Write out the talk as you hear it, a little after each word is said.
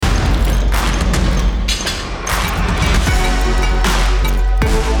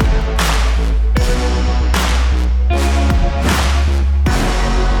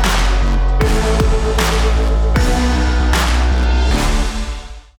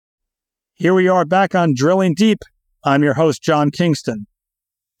Here we are back on Drilling Deep. I'm your host, John Kingston.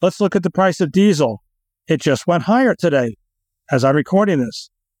 Let's look at the price of diesel. It just went higher today. As I'm recording this,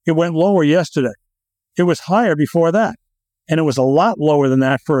 it went lower yesterday. It was higher before that, and it was a lot lower than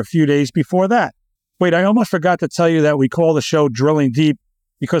that for a few days before that. Wait, I almost forgot to tell you that we call the show Drilling Deep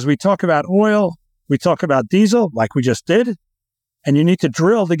because we talk about oil, we talk about diesel like we just did, and you need to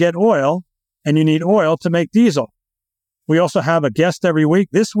drill to get oil, and you need oil to make diesel. We also have a guest every week.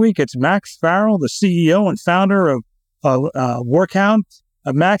 This week, it's Max Farrell, the CEO and founder of Workhound.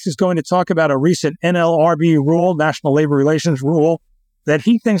 Max is going to talk about a recent NLRB rule, National Labor Relations rule, that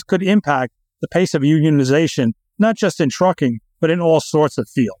he thinks could impact the pace of unionization, not just in trucking, but in all sorts of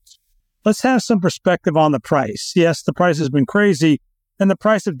fields. Let's have some perspective on the price. Yes, the price has been crazy, and the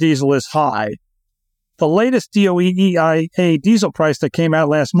price of diesel is high. The latest DOE-EIA diesel price that came out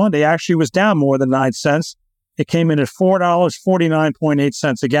last Monday actually was down more than 9 cents. It came in at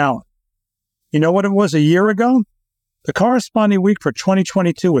 $4.49.8 a gallon. You know what it was a year ago? The corresponding week for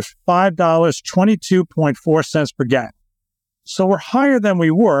 2022 was $5.22.4 per gallon. So we're higher than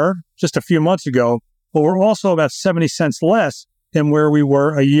we were just a few months ago, but we're also about 70 cents less than where we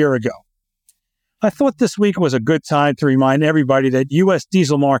were a year ago. I thought this week was a good time to remind everybody that U.S.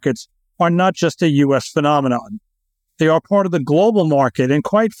 diesel markets are not just a U.S. phenomenon. They are part of the global market, and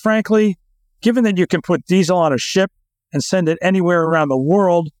quite frankly, given that you can put diesel on a ship and send it anywhere around the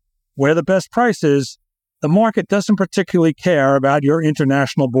world where the best price is, the market doesn't particularly care about your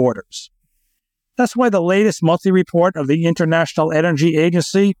international borders. That's why the latest monthly report of the International Energy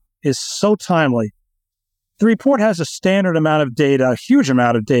Agency is so timely. The report has a standard amount of data, a huge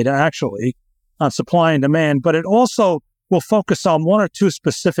amount of data actually, on supply and demand, but it also will focus on one or two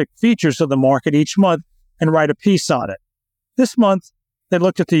specific features of the market each month and write a piece on it. This month, they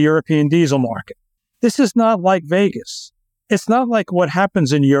looked at the European diesel market. This is not like Vegas. It's not like what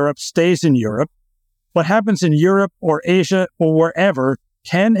happens in Europe stays in Europe. What happens in Europe or Asia or wherever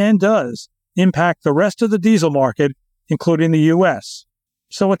can and does impact the rest of the diesel market, including the U.S.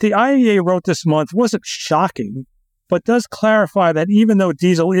 So what the IEA wrote this month wasn't shocking, but does clarify that even though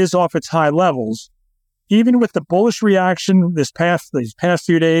diesel is off its high levels, even with the bullish reaction these past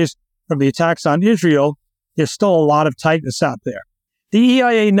few days from the attacks on Israel, there's still a lot of tightness out there. The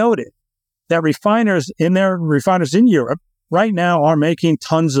EIA noted that refiners in Europe right now are making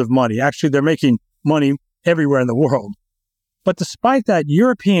tons of money. Actually, they're making money everywhere in the world. But despite that,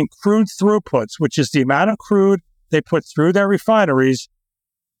 European crude throughputs, which is the amount of crude they put through their refineries,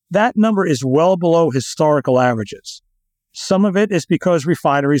 that number is well below historical averages. Some of it is because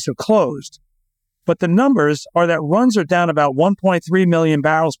refineries have closed. But the numbers are that runs are down about 1.3 million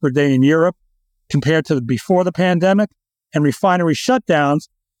barrels per day in Europe compared to before the pandemic, and refinery shutdowns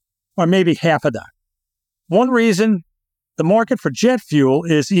are maybe half of that. One reason the market for jet fuel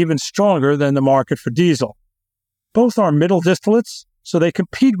is even stronger than the market for diesel. Both are middle distillates, so they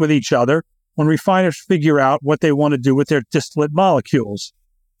compete with each other when refiners figure out what they want to do with their distillate molecules.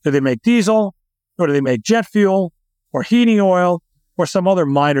 Do they make diesel, or do they make jet fuel, or heating oil, or some other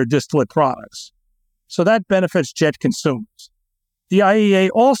minor distillate products? So that benefits jet consumers. The IEA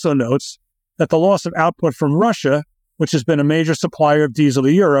also notes that the loss of output from Russia, which has been a major supplier of diesel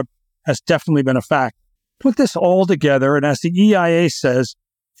to Europe, has definitely been a factor. Put this all together, and as the EIA says,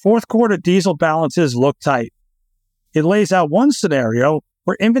 fourth quarter diesel balances look tight. It lays out one scenario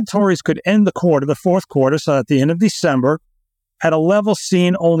where inventories could end the fourth quarter, so at the end of December, at a level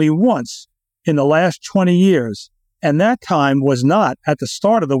seen only once in the last 20 years. And that time was not at the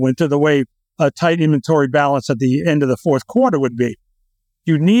start of the winter the way a tight inventory balance at the end of the fourth quarter would be.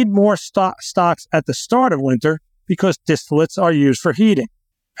 You need more stocks at the start of winter because distillates are used for heating.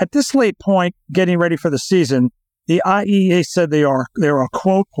 At this late point, getting ready for the season, the IEA said there are,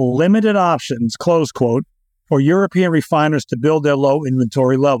 quote, limited options, close quote, for European refiners to build their low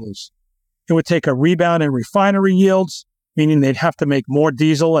inventory levels. It would take a rebound in refinery yields, meaning they'd have to make more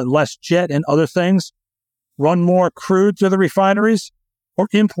diesel and less jet and other things, run more crude through the refineries, or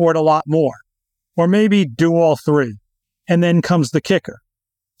import a lot more, or maybe do all three. And then comes the kicker,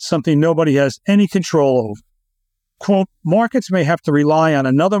 something nobody has any control over. Quote, markets may have to rely on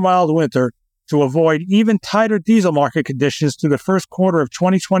another mild winter to avoid even tighter diesel market conditions through the first quarter of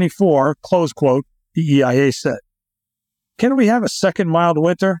 2024, close quote, the EIA said. Can we have a second mild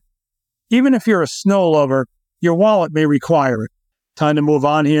winter? Even if you're a snow lover, your wallet may require it. Time to move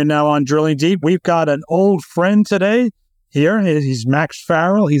on here now on Drilling Deep. We've got an old friend today here. He's Max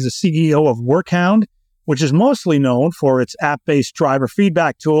Farrell. He's the CEO of Workhound, which is mostly known for its app-based driver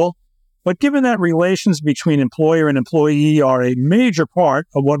feedback tool. But given that relations between employer and employee are a major part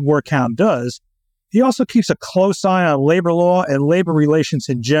of what Workhound does, he also keeps a close eye on labor law and labor relations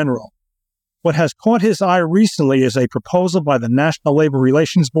in general. what has caught his eye recently is a proposal by the National Labor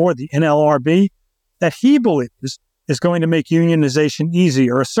Relations Board, the NLRB, that he believes is going to make unionization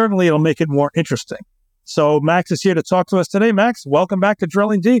easier, or certainly it'll make it more interesting. So Max is here to talk to us today. Max, welcome back to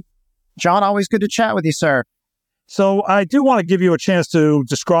Drilling Deep. John, always good to chat with you, sir. So I do want to give you a chance to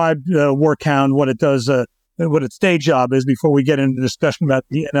describe Workhound, what it does, what its day job is, before we get into the discussion about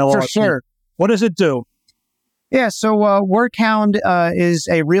the NLRB. For sure. What does it do? Yeah, so Workhound is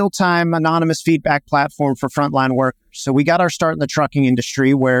a real-time anonymous feedback platform for frontline workers. So we got our start in the trucking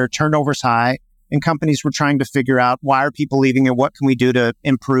industry where turnover's high and companies were trying to figure out why are people leaving and what can we do to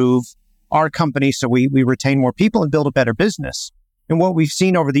improve our company so we retain more people and build a better business. And what we've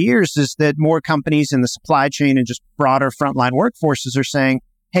seen over the years is that more companies in the supply chain and just broader frontline workforces are saying,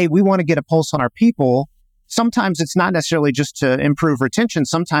 hey, we want to get a pulse on our people. Sometimes it's not necessarily just to improve retention.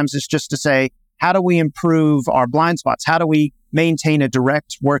 Sometimes it's just to say, how do we improve our blind spots? How do we maintain a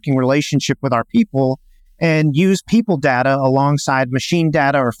direct working relationship with our people and use people data alongside machine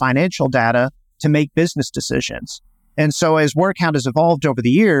data or financial data to make business decisions? And so as Workhound has evolved over the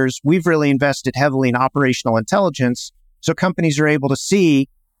years, we've really invested heavily in operational intelligence. So companies are able to see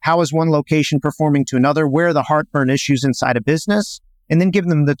how is one location performing to another, where are the heartburn issues inside a business, and then give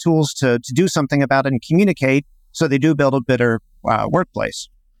them the tools to do something about it and communicate so they do build a better workplace.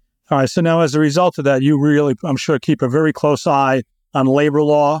 All right. So now as a result of that, you really, I'm sure, keep a very close eye on labor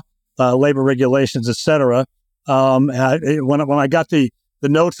law, labor regulations, et cetera. When I got the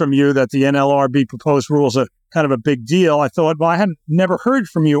note from you that the NLRB proposed rules are kind of a big deal, I thought, well, I hadn't never heard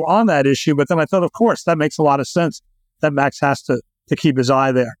from you on that issue. But then I thought, of course, that makes a lot of sense that Max has to keep his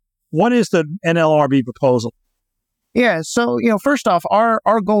eye there. What is the NLRB proposal? Yeah. So, first off, our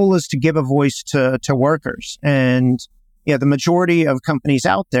goal is to give a voice to workers. And the majority of companies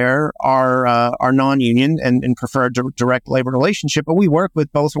out there are non-union and prefer a direct labor relationship. But we work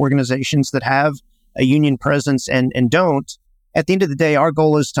with both organizations that have a union presence and don't. At the end of the day, our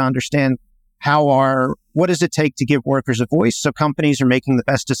goal is to understand what does it take to give workers a voice so companies are making the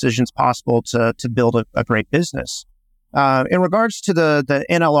best decisions possible to build a great business. In regards to the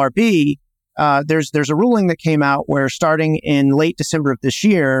NLRB, there's a ruling that came out where starting in late December of this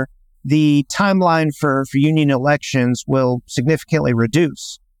year, the timeline for union elections will significantly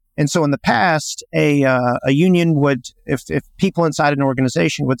reduce. And so in the past, a union would, if people inside an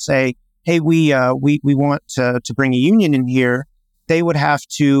organization would say, hey, we want to bring a union in here, they would have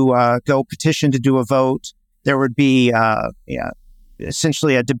to go petition to do a vote. There would be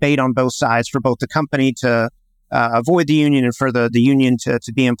essentially a debate on both sides for both the company to avoid the union and for the union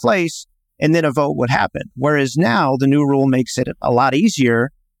to be in place, and then a vote would happen. Whereas now the new rule makes it a lot easier.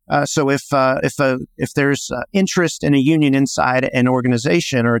 So if there's interest in a union inside an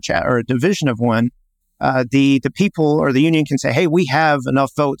organization or a division of one, the people or the union can say, hey, we have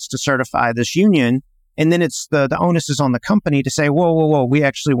enough votes to certify this union. And then it's the onus is on the company to say, whoa, we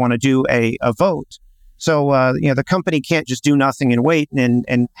actually want to do a vote. So, the company can't just do nothing and wait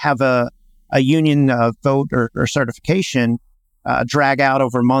and have a union vote or certification drag out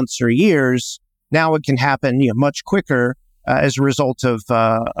over months or years. Now it can happen much quicker as a result of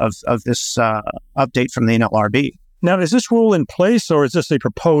this update from the NLRB. Now, is this rule in place or is this a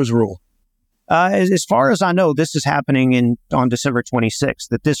proposed rule? As far as I know, this is happening on December 26th,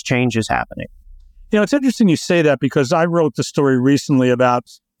 that this change is happening. It's interesting you say that because I wrote the story recently about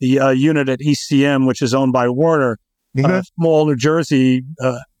the unit at ECM, which is owned by Werner, a small New Jersey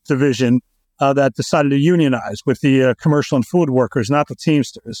division that decided to unionize with the commercial and food workers, not the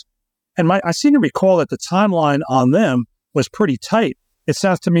Teamsters. And I seem to recall that the timeline on them was pretty tight. It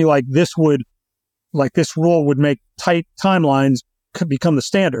sounds to me like this rule would make tight timelines could become the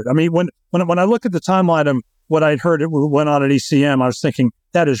standard. I mean, when I look at the timeline of what I'd heard it went on at ECM, I was thinking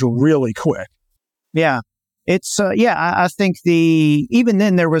that is really quick. Yeah, it's I think even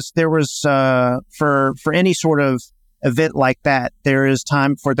then there was for any sort of event like that, there is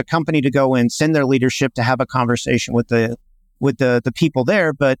time for the company to go and send their leadership to have a conversation with the people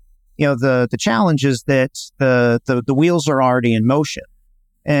there. But the challenge is that the wheels are already in motion,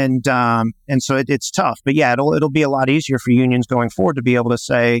 and so it's tough. But yeah, it'll be a lot easier for unions going forward to be able to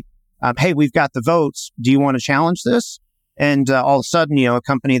say, hey, we've got the votes. Do you want to challenge this? And all of a sudden, a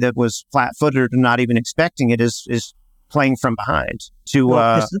company that was flat-footed and not even expecting it is playing from behind to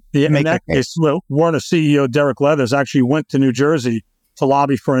make that case. Werner CEO Derek Leathers actually went to New Jersey to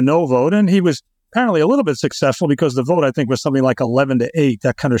lobby for a no vote, and he was apparently a little bit successful because the vote, I think, was something like 11-8.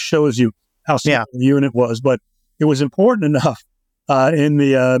 That kind of shows you how small the unit was. But it was important enough in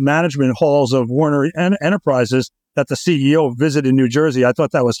the management halls of Werner Enterprises that the CEO visited New Jersey. I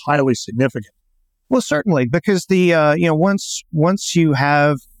thought that was highly significant. Well, certainly, because once you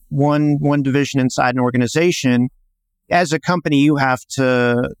have one division inside an organization, as a company, you have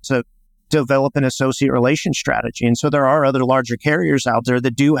to develop an associate relation strategy. And so there are other larger carriers out there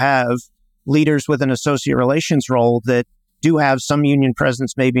that do have leaders with an associate relations role that do have some union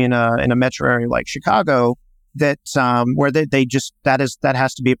presence, maybe in a metro area like Chicago, that where they just that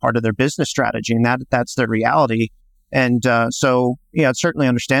has to be a part of their business strategy, and that's their reality. And so it's certainly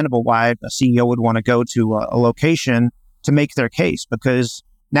understandable why a CEO would want to go to a location to make their case, because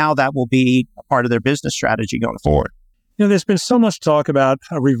now that will be a part of their business strategy going forward. There's been so much talk about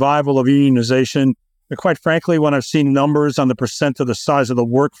a revival of unionization. And quite frankly, when I've seen numbers on the percent of the size of the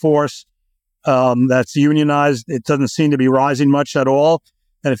workforce that's unionized, it doesn't seem to be rising much at all.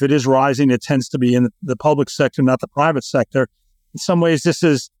 And if it is rising, it tends to be in the public sector, not the private sector. In some ways, this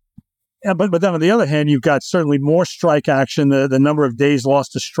is, but then on the other hand, you've got certainly more strike action. The number of days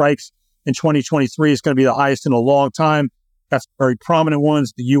lost to strikes in 2023 is going to be the highest in a long time. That's very prominent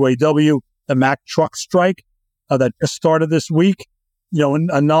ones, the UAW, the Mack truck strike that just started this week. In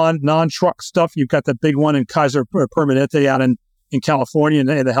a non-truck stuff, you've got the big one in Kaiser Permanente out in California in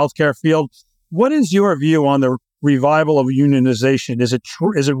the healthcare field. What is your view on the revival of unionization? Is it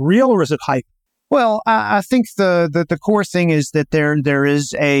true? Is it real, or is it hype? Well, I think the core thing is that there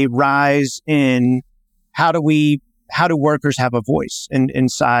is a rise in how do workers have a voice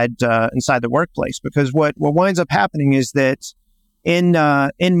inside the workplace? Because what winds up happening is that in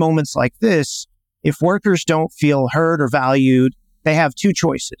moments like this, if workers don't feel heard or valued, they have two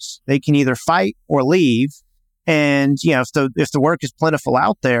choices. They can either fight or leave. And, if the work is plentiful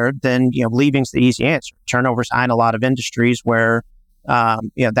out there, then, leaving's the easy answer. Turnover's high in a lot of industries where,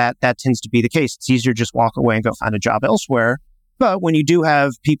 that tends to be the case. It's easier to just walk away and go find a job elsewhere. But when you do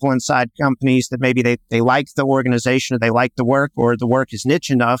have people inside companies that maybe they like the organization, or they like the work, or the work is niche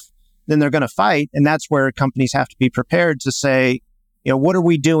enough, then they're going to fight. And that's where companies have to be prepared to say, what are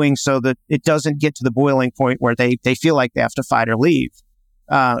we doing so that it doesn't get to the boiling point where they feel like they have to fight or leave?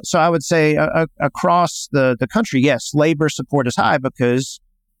 So I would say across the country, yes, labor support is high because,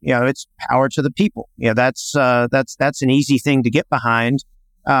 it's power to the people. That's an easy thing to get behind.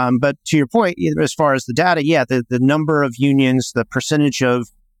 But to your point, as far as the data, the number of unions, the percentage of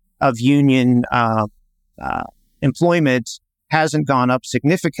union employment hasn't gone up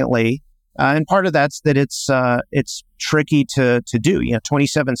significantly. And part of that's that it's tricky to do.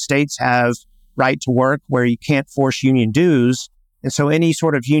 27 states have right to work where you can't force union dues. And so any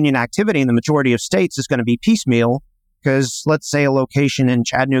sort of union activity in the majority of states is going to be piecemeal, because let's say a location in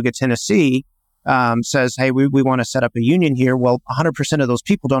Chattanooga, Tennessee, says, hey, we want to set up a union here. Well, 100% of those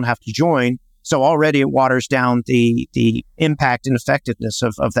people don't have to join. So already it waters down the impact and effectiveness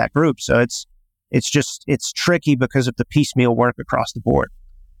of that group. So it's tricky because of the piecemeal work across the board.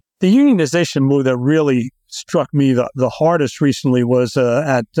 The unionization move that really struck me the hardest recently was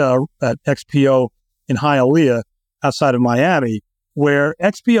at XPO in Hialeah outside of Miami, where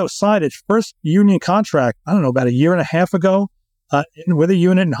XPO signed its first union contract, about a year and a half ago, with a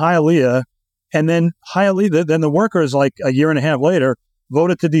unit in Hialeah. And then then the workers, like a year and a half later,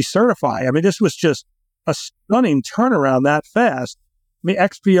 voted to decertify. This was just a stunning turnaround that fast.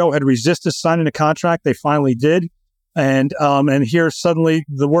 XPO had resisted signing the contract. They finally did. And here suddenly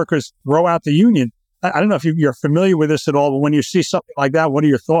the workers throw out the union. I don't know if you're familiar with this at all, but when you see something like that, what are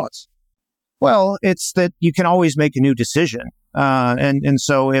your thoughts? Well, it's that you can always make a new decision. And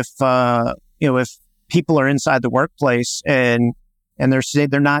so if people are inside the workplace and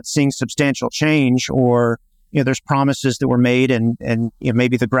they're not seeing substantial change, or, there's promises that were made and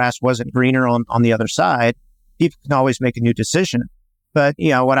maybe the grass wasn't greener on the other side, people can always make a new decision. But,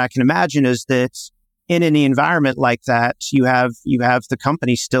 what I can imagine is that in any environment like that, you have the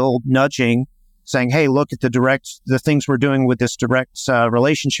company still nudging, saying, hey, look at the things we're doing with this direct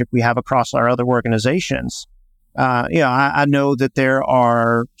relationship we have across our other organizations. I know that there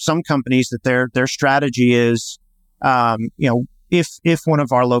are some companies that their strategy is, if one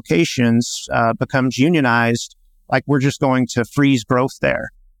of our locations becomes unionized, like we're just going to freeze growth there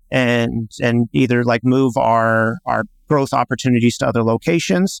and either like move our growth opportunities to other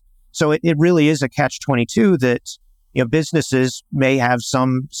locations. So it really is a catch-22 that, businesses may have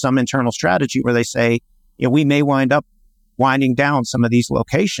some internal strategy where they say, we may wind up winding down some of these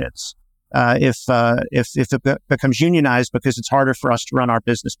locations if it becomes unionized, because it's harder for us to run our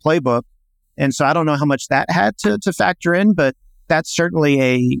business playbook. And so I don't know how much that had to factor in, but that's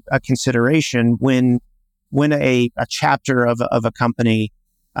certainly a consideration when a chapter of a company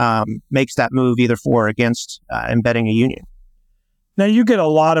makes that move either for or against embedding a union. Now, you get a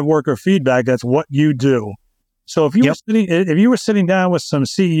lot of worker feedback. That's what you do. So if you were sitting down with some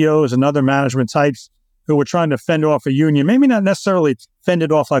CEOs and other management types, who were trying to fend off a union, maybe not necessarily fend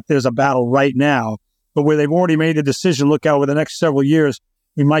it off like there's a battle right now, but where they've already made a decision, look out over the next several years,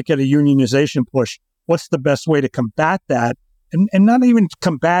 we might get a unionization push. What's the best way to combat that? And not even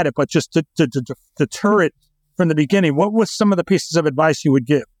combat it, but just to deter it from the beginning. What was some of the pieces of advice you would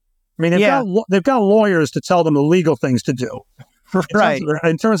give? I mean, they've got lawyers to tell them the legal things to do. Right.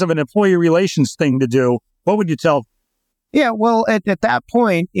 In terms of an employee relations thing to do, what would you tell them? Yeah, well, at that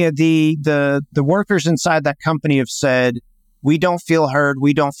point, the workers inside that company have said, we don't feel heard,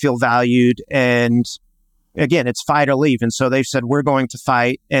 we don't feel valued, and again, it's fight or leave. And so they've said, we're going to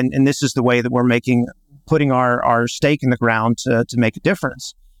fight, and this is the way that we're putting our stake in the ground to make a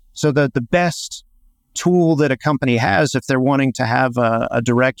difference. So the best tool that a company has if they're wanting to have a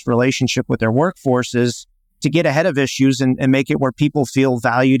direct relationship with their workforce is to get ahead of issues and make it where people feel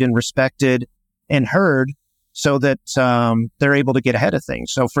valued and respected and heard, so that they're able to get ahead of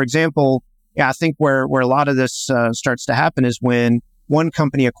things. So, for example, I think where a lot of this starts to happen is when one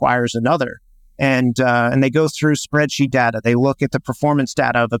company acquires another, and they go through spreadsheet data. They look at the performance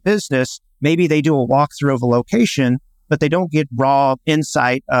data of a business. Maybe they do a walkthrough of a location, but they don't get raw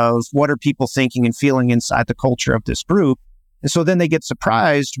insight of what are people thinking and feeling inside the culture of this group. And so then they get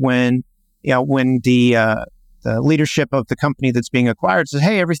surprised when the leadership of the company that's being acquired says,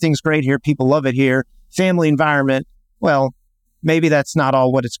 hey, everything's great here. People love it here. Family environment. Well, maybe that's not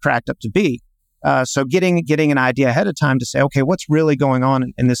all what it's cracked up to be. So getting an idea ahead of time to say, okay, what's really going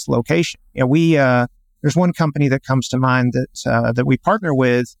on in this location? There's one company that comes to mind that we partner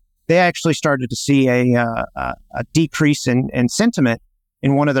with. They actually started to see a decrease in sentiment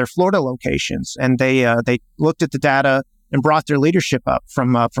in one of their Florida locations, and they looked at the data and brought their leadership up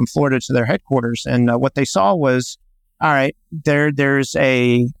from Florida to their headquarters. And what they saw was, all right, there's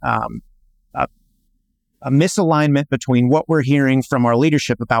a misalignment between what we're hearing from our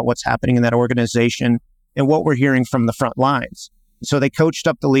leadership about what's happening in that organization and what we're hearing from the front lines. So they coached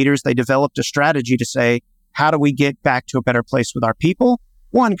up the leaders. They developed a strategy to say, how do we get back to a better place with our people?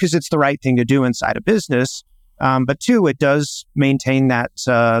 One, because it's the right thing to do inside a business. But two, it does maintain that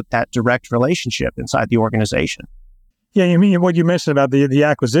direct relationship inside the organization. Yeah, you mean what you mentioned about the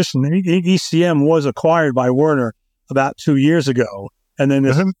acquisition. ECM was acquired by Werner about 2 years ago, and then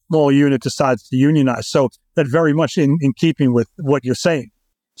this small unit decides to unionize. So that's very much in keeping with what you're saying.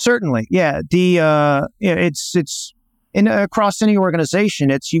 Certainly, yeah. It's across any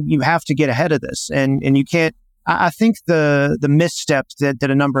organization. It's you have to get ahead of this, and you can't. I think the missteps that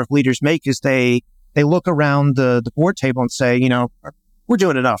a number of leaders make is they look around the board table and say, we're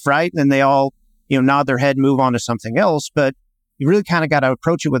doing enough, right? And they all nod their head, move on to something else. But you really kind of got to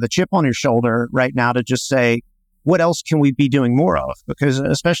approach it with a chip on your shoulder right now to just say, what else can we be doing more of? Because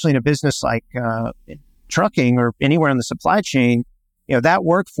especially in a business like trucking or anywhere in the supply chain, that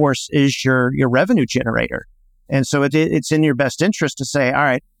workforce is your revenue generator. And so it's in your best interest to say, all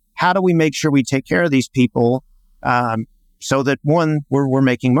right, how do we make sure we take care of these people so that one, we're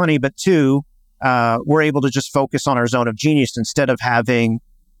making money, but two, we're able to just focus on our zone of genius instead of having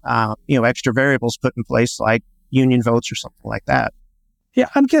extra variables put in place like union votes or something like that. Yeah,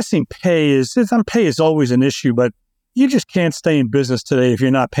 I'm guessing pay is always an issue, but you just can't stay in business today if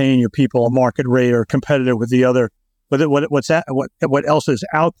you're not paying your people a market rate or competitive with the other, with what else is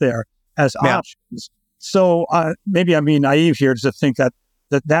out there as options. So maybe I'm being naive here to think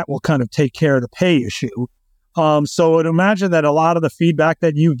that will kind of take care of the pay issue. So I'd imagine that a lot of the feedback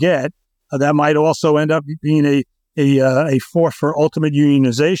that you get that might also end up being a force for ultimate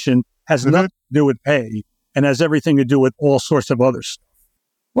unionization has nothing to do with pay and has everything to do with all sorts of other stuff.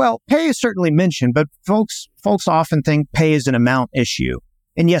 Well, pay is certainly mentioned, but folks often think pay is an amount issue.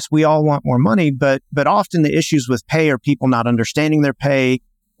 And yes, we all want more money, but often the issues with pay are people not understanding their pay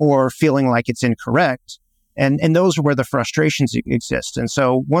or feeling like it's incorrect. And those are where the frustrations exist. And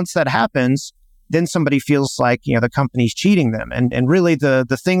so once that happens, then somebody feels like, the company's cheating them. And really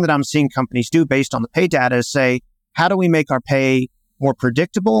the thing that I'm seeing companies do based on the pay data is say, how do we make our pay more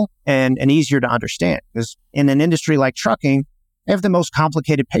predictable and easier to understand? Because in an industry like trucking, they have the most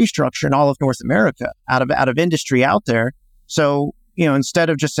complicated pay structure in all of North America out of industry out there. So,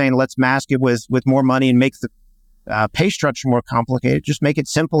 instead of just saying, let's mask it with more money and make the pay structure more complicated, just make it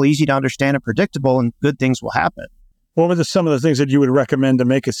simple, easy to understand and predictable, and good things will happen. What were some of the things that you would recommend to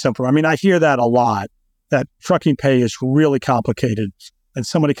make it simpler? I mean, I hear that a lot, that trucking pay is really complicated. And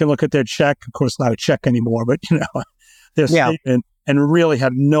somebody can look at their check, of course, not a check anymore, but, their statement, and really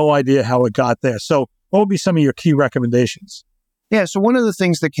have no idea how it got there. So what would be some of your key recommendations? Yeah, so one of the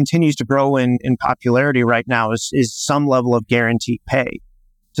things that continues to grow in popularity right now is some level of guaranteed pay.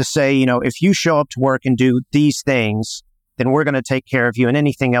 To say, if you show up to work and do these things, then we're going to take care of you, and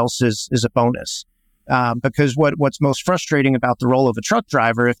anything else is a bonus. Because what's most frustrating about the role of a truck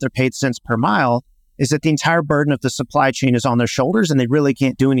driver, if they're paid cents per mile, is that the entire burden of the supply chain is on their shoulders and they really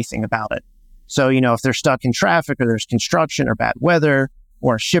can't do anything about it. So, if they're stuck in traffic or there's construction or bad weather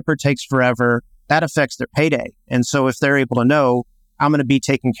or a shipper takes forever, that affects their payday. And so if they're able to know, I'm going to be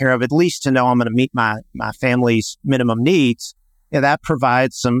taken care of, at least to know I'm going to meet my family's minimum needs, that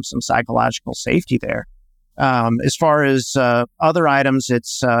provides some psychological safety there. As far as other items,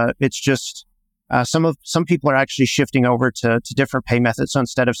 it's just some people are actually shifting over to different pay methods. So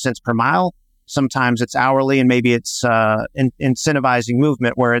instead of cents per mile, sometimes it's hourly, and maybe it's incentivizing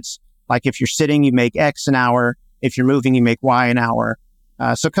movement, where it's like if you're sitting, you make X an hour. If you're moving, you make Y an hour.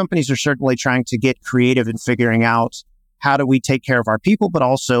 So companies are certainly trying to get creative in figuring out how do we take care of our people, but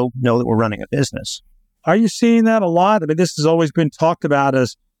also know that we're running a business. Are you seeing that a lot? I mean, this has always been talked about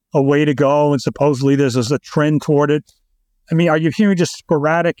as a way to go, and supposedly there's a trend toward it. I mean, are you hearing just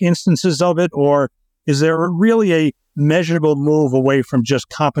sporadic instances of it, or is there really a measurable move away from just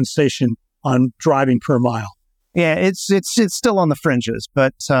compensation on driving per mile? Yeah, it's still on the fringes,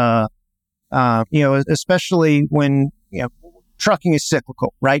 but especially when trucking is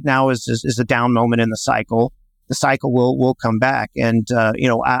cyclical. Right now is a down moment in the cycle. The cycle will come back, and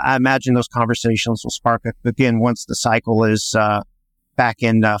I imagine those conversations will spark up again once the cycle is back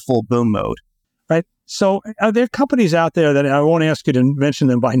in full boom mode. Right. So are there companies out there that, I won't ask you to mention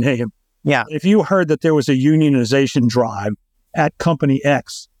them by name. Yeah. If you heard that there was a unionization drive at company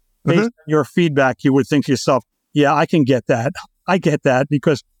X, based on your feedback, you would think to yourself, yeah, I can get that. I get that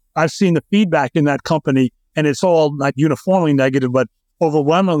because I've seen the feedback in that company, and it's all not uniformly negative, but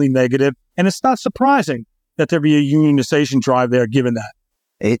overwhelmingly negative. And it's not surprising that there be a unionization drive there, given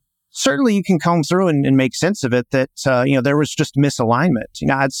that. Certainly you can comb through and make sense of it that, there was just misalignment.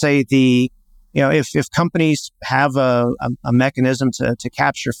 I'd say if companies have a mechanism to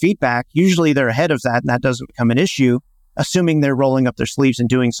capture feedback, usually they're ahead of that, and that doesn't become an issue, assuming they're rolling up their sleeves and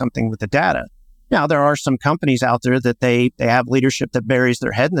doing something with the data. Now, there are some companies out there that they have leadership that buries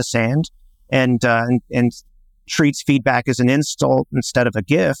their head in the sand and treats feedback as an insult instead of a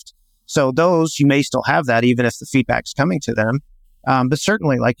gift. So those, you may still have that even if the feedback's coming to them. But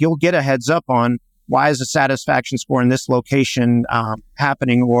certainly, you'll get a heads up on why is the satisfaction score in this location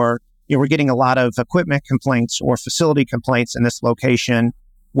happening, or we're getting a lot of equipment complaints or facility complaints in this location.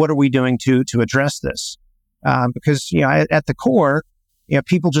 What are we doing to address this? Because at the core,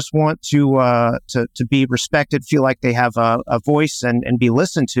 people just want to be respected, feel like they have a voice and be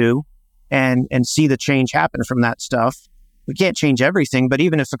listened to, and see the change happen from that stuff. We can't change everything, but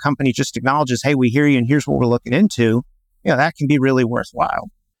even if a company just acknowledges, hey, we hear you and here's what we're looking into, that can be really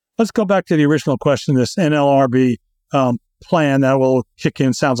worthwhile. Let's go back to the original question, this NLRB plan that will kick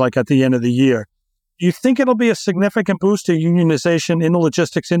in, sounds like, at the end of the year. Do you think it'll be a significant boost to unionization in the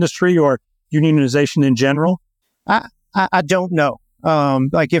logistics industry or unionization in general? I don't know.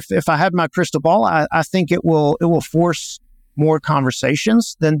 If I had my crystal ball, I think it will force more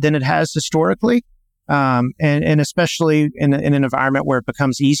conversations than it has historically. And especially in an environment where it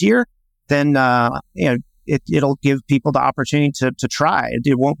becomes easier, then it'll give people the opportunity to try.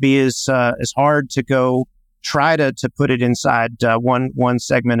 It won't be as hard to go try to put it inside one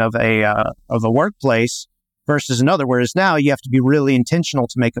segment of a workplace versus another. Whereas now you have to be really intentional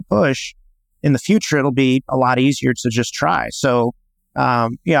to make a push. In the future, it'll be a lot easier to just try. So,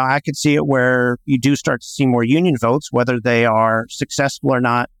 I could see it where you do start to see more union votes, whether they are successful or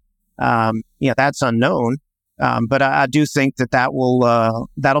not. That's unknown. But I do think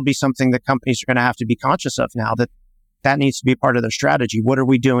that'll be something that companies are going to have to be conscious of now, that needs to be part of their strategy. What are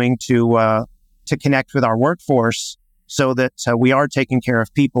we doing to connect with our workforce so that we are taking care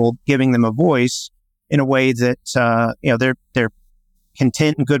of people, giving them a voice in a way that they're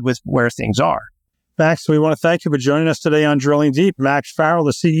content and good with where things are. Max, we want to thank you for joining us today on Drilling Deep. Max Farrell,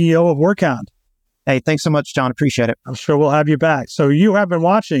 the CEO of Workhound. Hey, thanks so much, John. Appreciate it. I'm sure we'll have you back. So you have been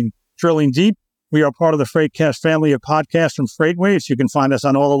watching Drilling Deep. We are part of the FreightCast family of podcasts from FreightWaves. You can find us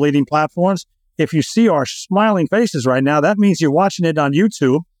on all the leading platforms. If you see our smiling faces right now, that means you're watching it on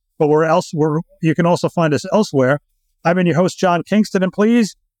YouTube, but you can also find us elsewhere. I've been your host, John Kingston, and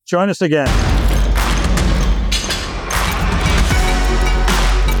please join us again.